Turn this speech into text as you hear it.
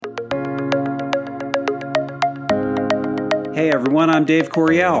Hey everyone, I'm Dave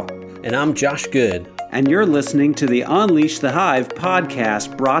Coryell. And I'm Josh Good. And you're listening to the Unleash the Hive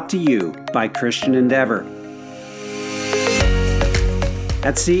podcast, brought to you by Christian Endeavor.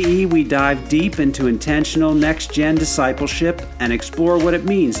 At CE, we dive deep into intentional next-gen discipleship and explore what it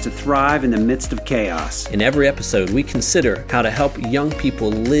means to thrive in the midst of chaos. In every episode, we consider how to help young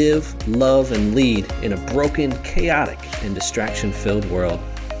people live, love, and lead in a broken, chaotic, and distraction-filled world.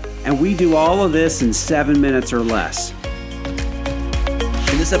 And we do all of this in 7 minutes or less.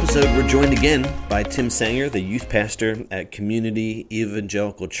 In this episode, we're joined again by Tim Sanger, the youth pastor at Community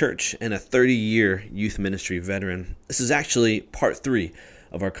Evangelical Church and a 30-year youth ministry veteran. This is actually part 3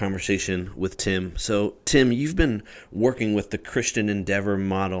 of our conversation with Tim. So, Tim, you've been working with the Christian Endeavor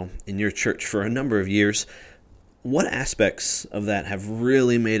model in your church for a number of years. What aspects of that have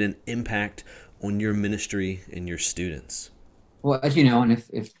really made an impact on your ministry and your students? Well, as you know, and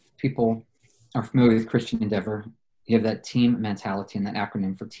if people are familiar with Christian Endeavor, you have that team mentality and that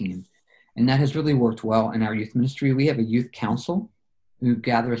acronym for team. And that has really worked well in our youth ministry. We have a youth council who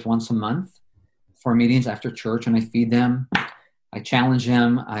gathers once a month for meetings after church, and I feed them. I challenge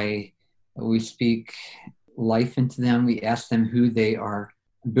them. We speak life into them. We ask them who they are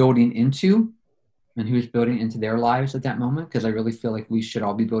building into and who's building into their lives at that moment, because I really feel like we should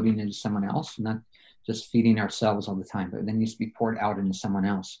all be building into someone else, not just feeding ourselves all the time, but it needs to be poured out into someone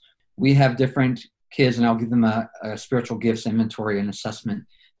else. We have different kids, and I'll give them a spiritual gifts inventory and assessment,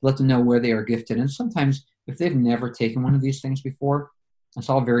 let them know where they are gifted. And sometimes if they've never taken one of these things before, it's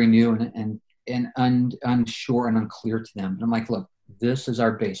all very new and unsure and unclear to them. And I'm like, look, this is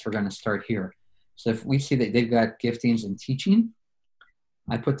our base. We're going to start here. So if we see that they've got giftings in teaching,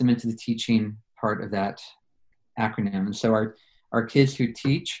 I put them into the teaching part of that acronym. And so our kids who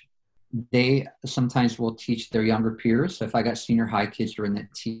teach, they sometimes will teach their younger peers. So if I got senior high kids who are in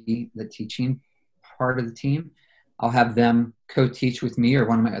the teaching part of the team, I'll have them co-teach with me or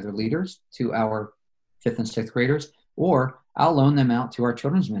one of my other leaders to our 5th and 6th graders, or I'll loan them out to our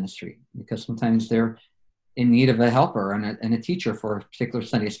children's ministry because sometimes they're in need of a helper and a teacher for a particular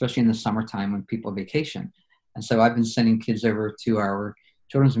Sunday, especially in the summertime when people vacation. And so I've been sending kids over to our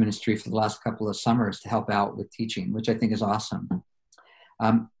children's ministry for the last couple of summers to help out with teaching, which I think is awesome.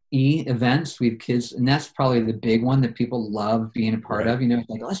 Events, we have kids, and that's probably the big one that people love being a part of. You know, it's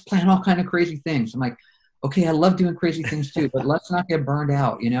like, let's plan all kind of crazy things. I'm like, okay, I love doing crazy things too, but let's not get burned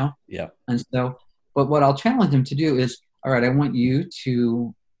out, you know? Yeah. And so, but what I'll challenge them to do is, all right, I want you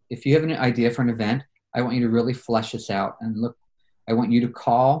to, if you have an idea for an event, I want you to really flesh this out and look, I want you to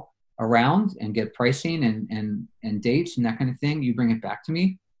call around and get pricing and dates and that kind of thing. You bring it back to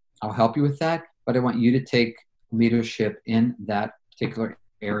me. I'll help you with that, but I want you to take leadership in that particular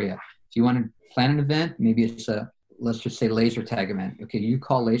area. If you want to plan an event, maybe it's let's just say laser tag event. Okay, you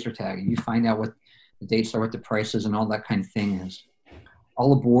call laser tag and you find out what the dates are, what the prices and all that kind of thing is.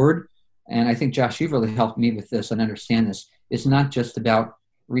 All aboard. And I think, Josh, you've really helped me with this and understand this. It's not just about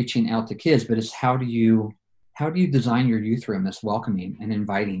reaching out to kids, but it's how do you design your youth room that's welcoming and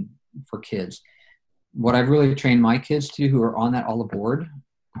inviting for kids? What I've really trained my kids to who are on that all aboard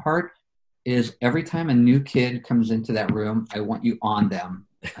part is every time a new kid comes into that room, I want you on them.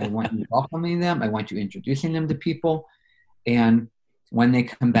 I want you welcoming them. I want you introducing them to people. And when they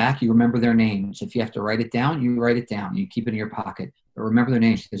come back, you remember their names. If you have to write it down, you write it down. You keep it in your pocket. But remember their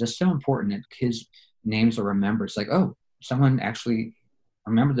names because it's so important that kids' names are remembered. It's like, oh, someone actually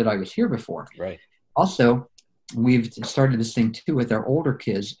remembered that I was here before. Right. Also, we've started this thing too with our older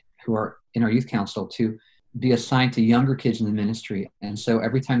kids who are in our youth council to be assigned to younger kids in the ministry. And so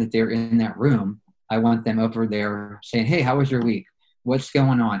every time that they're in that room, I want them over there saying, hey, how was your week? What's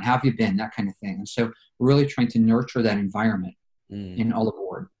going on? How have you been? That kind of thing. And so we're really trying to nurture that environment in all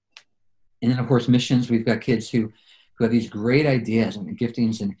aboard. And then, of course, missions, we've got kids who have these great ideas and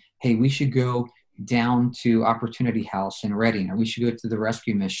giftings and, hey, we should go down to Opportunity House in Reading, or we should go to the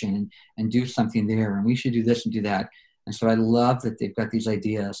rescue mission and do something there, and we should do this and do that. And so I love that they've got these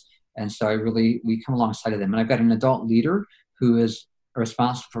ideas. And so we come alongside of them. And I've got an adult leader who is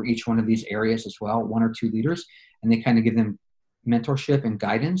responsible for each one of these areas as well, 1 or 2 leaders, and they kind of give them mentorship and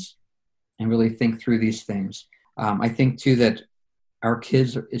guidance and really think through these things. I think too that our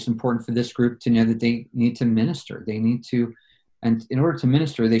kids, it's important for this group to know that they need to minister. They need to, and in order to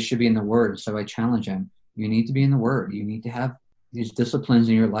minister, they should be in the Word. So I challenge them, you need to be in the Word. You need to have these disciplines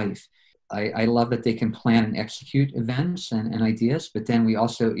in your life. I love that they can plan and execute events and ideas, but then we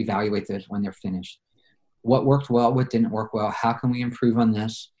also evaluate those when they're finished. What worked well, what didn't work well, how can we improve on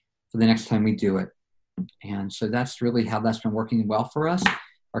this for the next time we do it? And so that's really how that's been working well for us.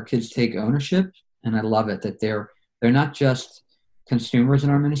 Our kids take ownership, and I love it that they're not just consumers in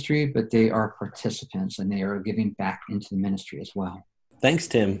our ministry, but they are participants and they are giving back into the ministry as well. Thanks,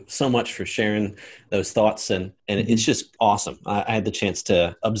 Tim, so much for sharing those thoughts. And it's just awesome. I had the chance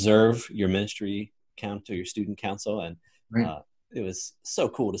to observe your ministry council, your student council, and it was so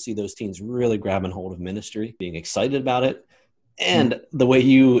cool to see those teens really grabbing hold of ministry, being excited about it. And the way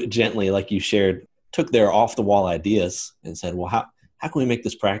you gently, like you shared, took their off-the-wall ideas and said, well, how can we make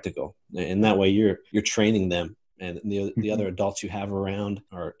this practical? And that way you're training them, and the other adults you have around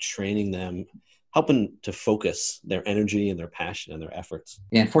are training them, helping to focus their energy and their passion and their efforts.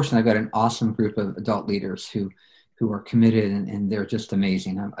 Yeah, unfortunately, I've got an awesome group of adult leaders who are committed, and they're just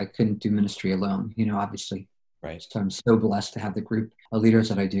amazing. I couldn't do ministry alone, obviously. Right. So I'm so blessed to have the group of leaders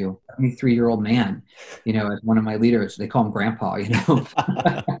that I do. A 23-year-old man, as one of my leaders. They call him Grandpa, He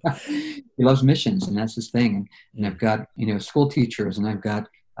loves missions, and that's his thing. And I've got, school teachers, and I've got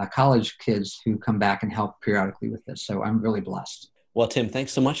college kids who come back and help periodically with this. So I'm really blessed. Well, Tim,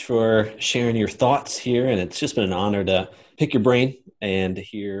 thanks so much for sharing your thoughts here. And it's just been an honor to pick your brain and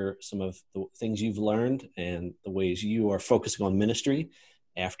hear some of the things you've learned and the ways you are focusing on ministry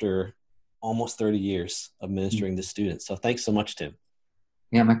after almost 30 years of ministering to students. So thanks so much, Tim.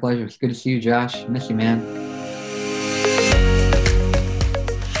 Yeah, my pleasure. It's good to see you, Josh. Miss you, man.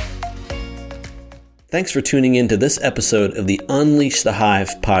 Thanks for tuning in to this episode of the Unleash the Hive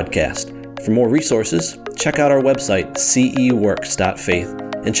podcast. For more resources, check out our website, ceworks.faith,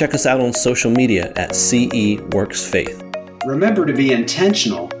 and check us out on social media at ceworksfaith. Remember to be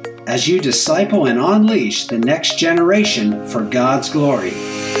intentional as you disciple and unleash the next generation for God's glory.